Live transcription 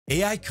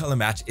AI color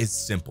match is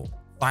simple.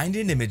 Find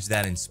an image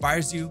that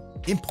inspires you,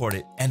 import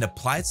it, and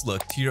apply its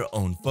look to your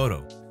own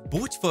photo. But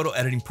which photo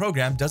editing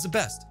program does it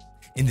best?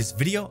 In this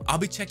video, I'll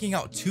be checking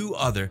out two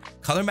other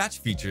color match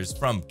features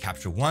from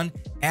Captue One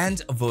and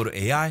Evoto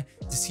AI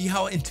to see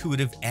how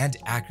intuitive and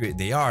accurate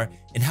they are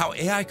and how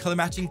AI color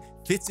matching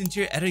fits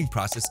into your editing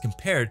process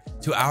compared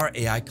to our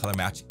AI color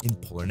match in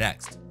Polarr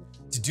Next.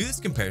 To do this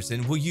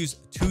comparison, we'll use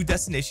two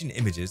destination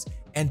images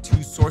and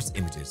two source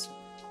images.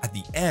 At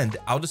the end,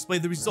 I'll display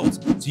the results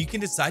so you can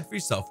decide for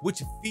yourself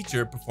which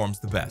feature performs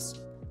the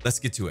best. Let's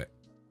get to it.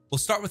 We'll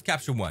start with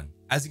Captue One.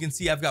 As you can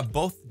see, I've got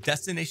both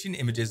destination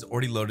images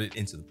already loaded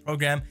into the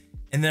program.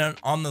 And then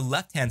on the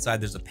left-hand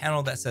side, there's a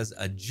panel that says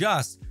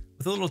adjust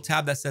with a little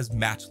tab that says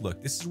match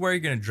look. This is where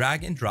you're going to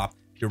drag and drop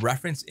your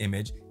reference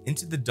image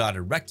into the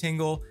dotted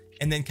rectangle.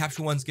 And then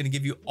Captue One's going to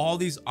give you all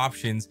these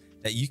options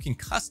that you can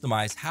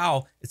customize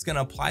how it's going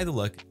to apply the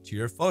look to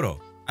your photo.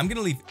 I'm going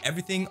to leave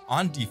everything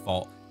on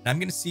default. And I'm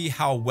going to see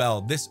how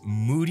well this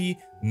moody,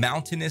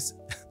 mountainous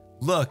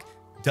look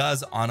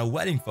does on a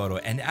wedding photo.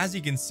 And as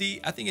you can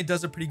see, I think it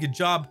does a pretty good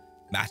job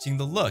matching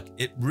the look.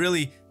 It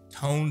really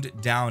toned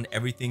down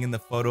everything in the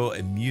photo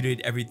and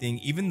muted everything.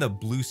 Even the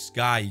blue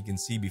sky you can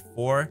see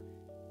before,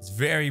 it's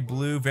very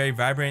blue, very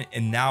vibrant.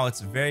 And now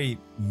it's very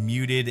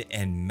muted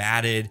and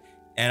matted.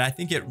 And I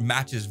think it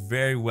matches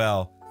very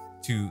well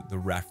to the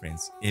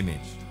reference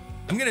image.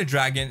 I'm going to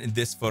drag in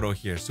this photo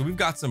here. So we've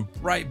got some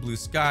bright blue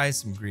skies,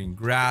 some green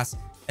grass,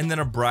 and then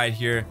a bride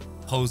here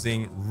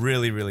posing.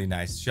 Really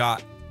nice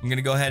shot. I'm going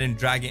to go ahead and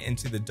drag it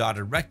into the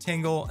dotted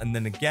rectangle and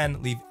then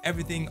again leave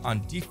everything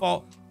on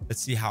default.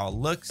 Let's see how it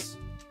looks.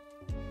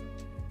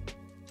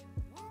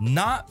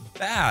 Not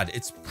bad.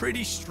 It's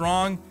pretty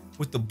strong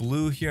with the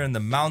blue here in the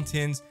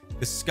mountains.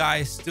 The sky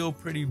is still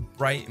pretty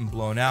bright and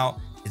blown out.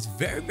 It's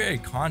very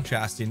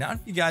contrasting. Not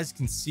if you guys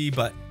can see,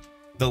 but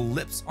the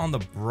lips on the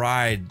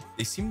bride,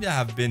 they seem to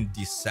have been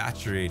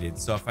desaturated.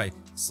 So if I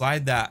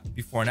slide that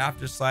before and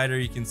after slider,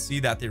 you can see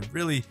that they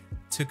really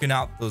taken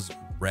out those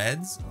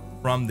reds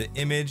from the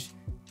image.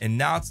 And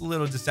now it's a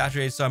little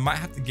desaturated. So I might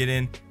have to get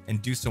in and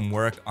do some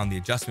work on the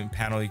adjustment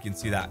panel. You can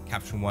see that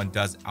Captue One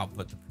does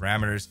output the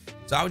parameters.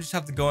 So I would just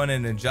have to go in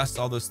and adjust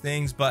all those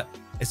things. But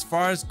as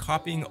far as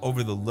copying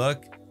over the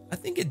look, I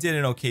think it did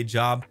an okay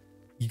job.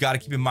 You got to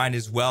keep in mind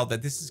as well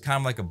that this is kind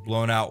of like a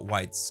blown out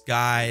white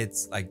sky.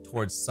 It's like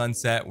towards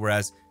sunset,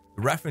 whereas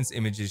the reference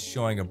image is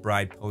showing a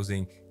bride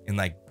posing in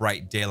like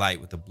bright daylight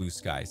with the blue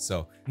sky.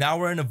 So now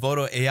we're in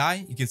Evoto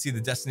AI. You can see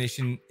the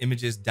destination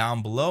images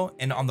down below.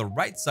 And on the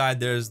right side,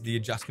 there's the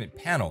adjustment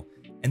panel.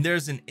 And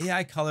there's an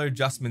AI color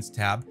adjustments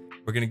tab.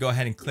 We're going to go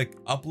ahead and click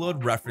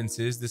upload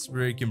references. This is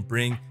where you can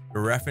bring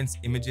your reference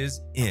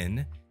images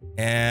in.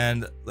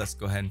 And let's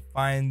go ahead and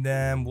find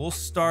them. We'll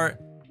start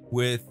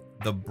with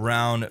the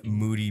brown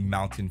moody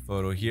mountain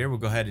photo here. We'll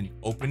go ahead and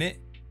open it.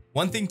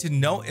 One thing to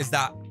note is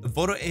that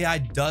Evoto AI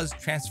does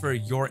transfer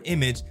your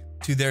image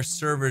to their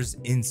servers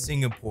in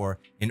Singapore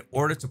in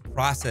order to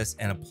process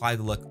and apply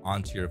the look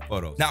onto your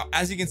photos. Now,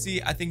 as you can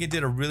see, I think it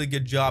did a really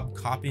good job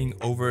copying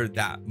over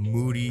that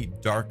moody,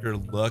 darker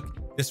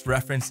look. This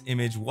reference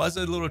image was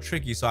a little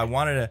tricky, so I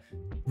wanted to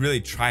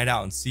really try it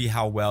out and see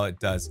how well it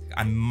does.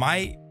 I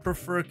might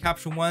prefer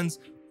Captue One's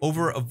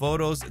over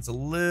Evoto's. It's a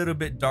little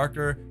bit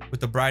darker with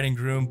the bride and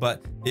groom,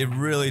 but it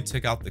really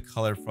took out the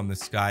color from the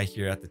sky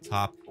here at the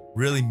top,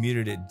 really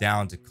muted it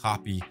down to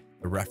copy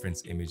the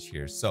reference image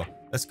here. So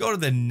let's go to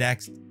the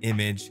next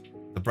image,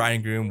 the bride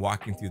and groom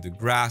walking through the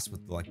grass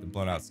with the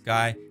blown out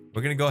sky.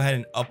 We're going to go ahead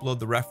and upload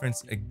the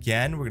reference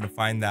again. We're going to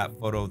find that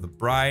photo of the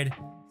bride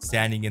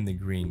standing in the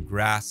green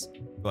grass.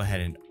 Go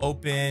ahead and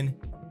open.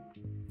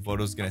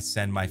 Evoto's going to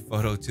send my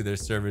photo to their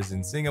servers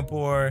in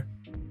Singapore.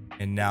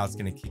 And now it's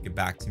going to kick it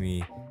back to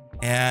me.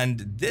 And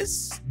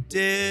this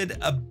did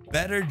a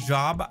better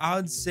job, I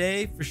would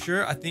say, for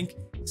sure. I think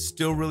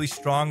still really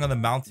strong on the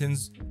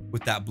mountains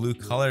with that blue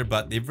color,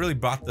 but they've really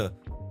brought the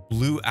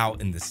blue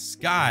out in the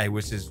sky,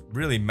 which is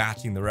really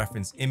matching the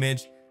reference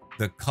image.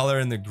 The color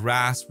in the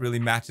grass really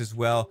matches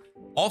well.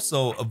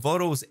 Also,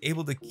 Evoto was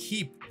able to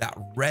keep that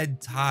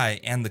red tie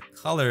and the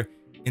color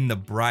in the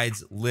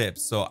bride's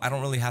lips. So I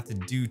don't really have to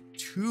do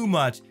too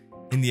much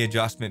in the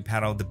adjustment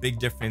panel. The big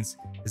difference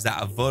is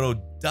that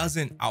Evoto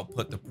doesn't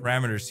output the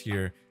parameters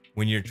here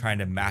when you're trying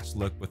to match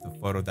look with the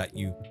photo that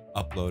you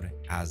upload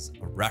as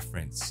a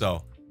reference.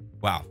 So,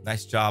 wow,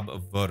 nice job,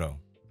 Evoto.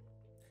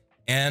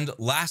 And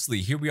lastly,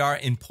 here we are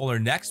in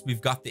Polarr Next.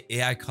 We've got the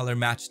AI color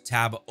match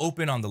tab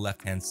open on the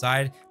left-hand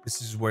side.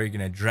 This is where you're going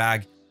to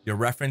drag your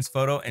reference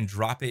photo and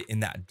drop it in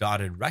that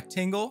dotted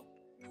rectangle.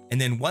 And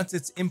then once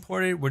it's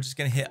imported, we're just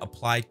going to hit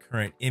apply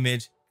current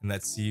image and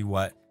let's see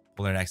what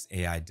Polarr Next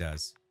AI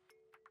does.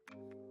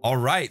 All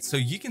right, so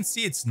you can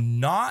see it's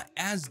not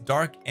as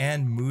dark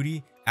and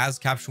moody as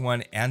Captue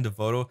One and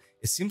Evoto.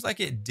 It seems like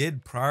it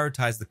did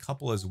prioritize the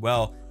couple as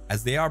well,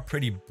 as they are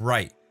pretty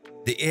bright.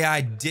 The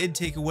AI did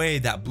take away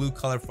that blue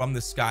color from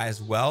the sky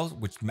as well,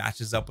 which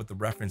matches up with the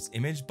reference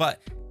image, but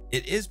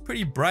it is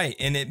pretty bright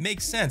and it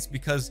makes sense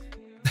because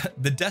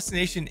the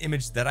destination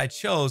image that I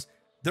chose,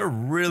 they're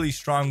really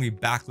strongly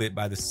backlit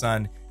by the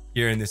sun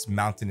here in this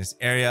mountainous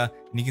area.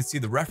 And you can see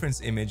the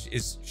reference image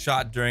is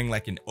shot during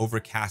like an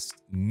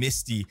overcast,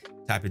 misty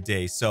type of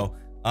day. So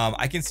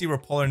I can see where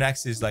Polarr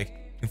Next is like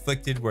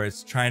conflicted, where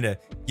it's trying to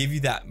give you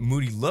that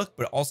moody look,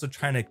 but also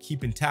trying to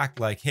keep intact,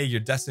 like, hey, your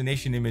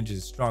destination image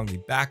is strongly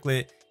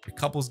backlit, your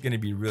couple's going to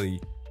be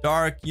really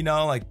dark, you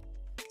know, like,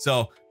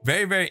 so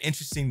very, very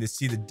interesting to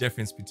see the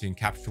difference between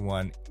Captue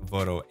One,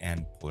 Evoto,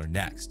 and Polarr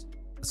Next.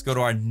 Let's go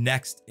to our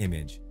next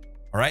image.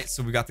 All right,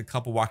 so we got the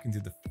couple walking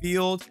through the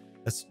field.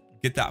 Let's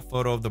get that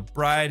photo of the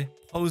bride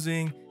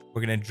posing.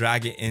 We're going to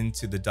drag it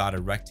into the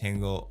dotted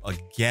rectangle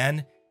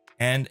again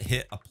and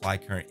hit apply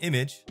current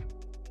image.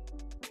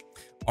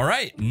 All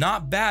right,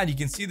 not bad. You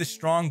can see the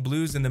strong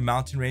blues in the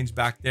mountain range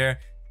back there.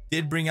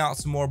 Did bring out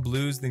some more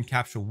blues than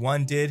Captue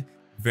One did,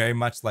 very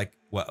much like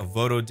what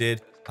Evoto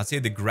did. I'll say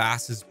the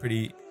grass is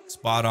pretty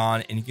spot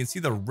on, and you can see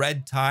the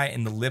red tie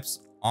and the lips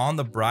on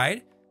the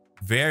bride.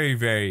 Very,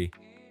 very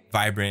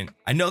vibrant.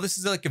 I know this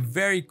is like a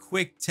very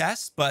quick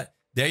test, but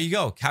there you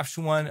go.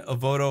 Captue One,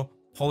 Evoto,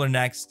 Polarr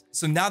Next.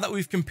 So now that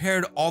we've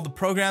compared all the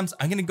programs,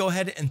 I'm going to go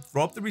ahead and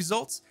throw up the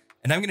results,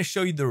 and I'm going to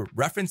show you the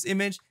reference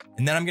image,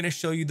 and then I'm going to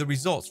show you the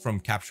results from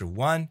Captue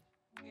One,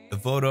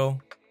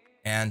 Evoto,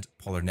 and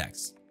Polarr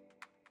Next.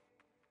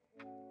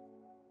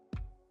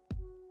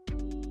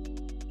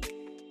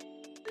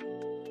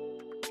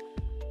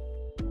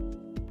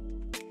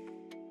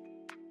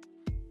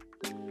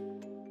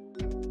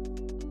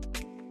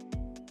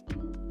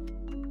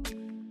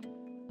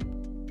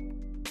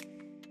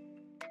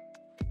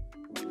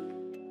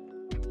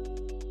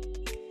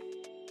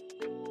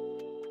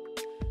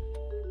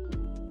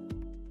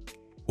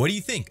 What do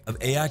you think of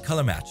AI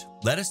color match?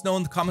 Let us know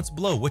in the comments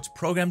below which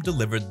program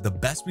delivered the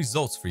best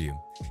results for you.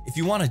 If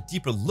you want a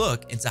deeper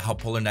look into how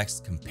Polarr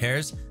Next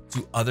compares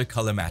to other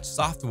color match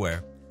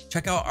software,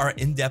 check out our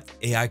in-depth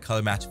AI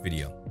color match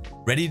video.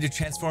 Ready to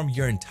transform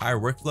your entire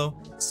workflow?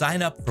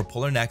 Sign up for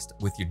Polarr Next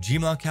with your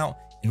Gmail account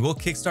and we'll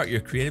kickstart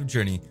your creative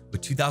journey with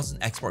 2,000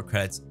 export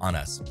credits on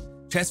us.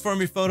 Transform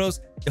your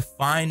photos,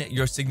 define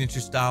your signature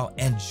style,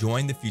 and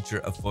join the future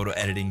of photo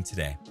editing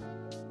today.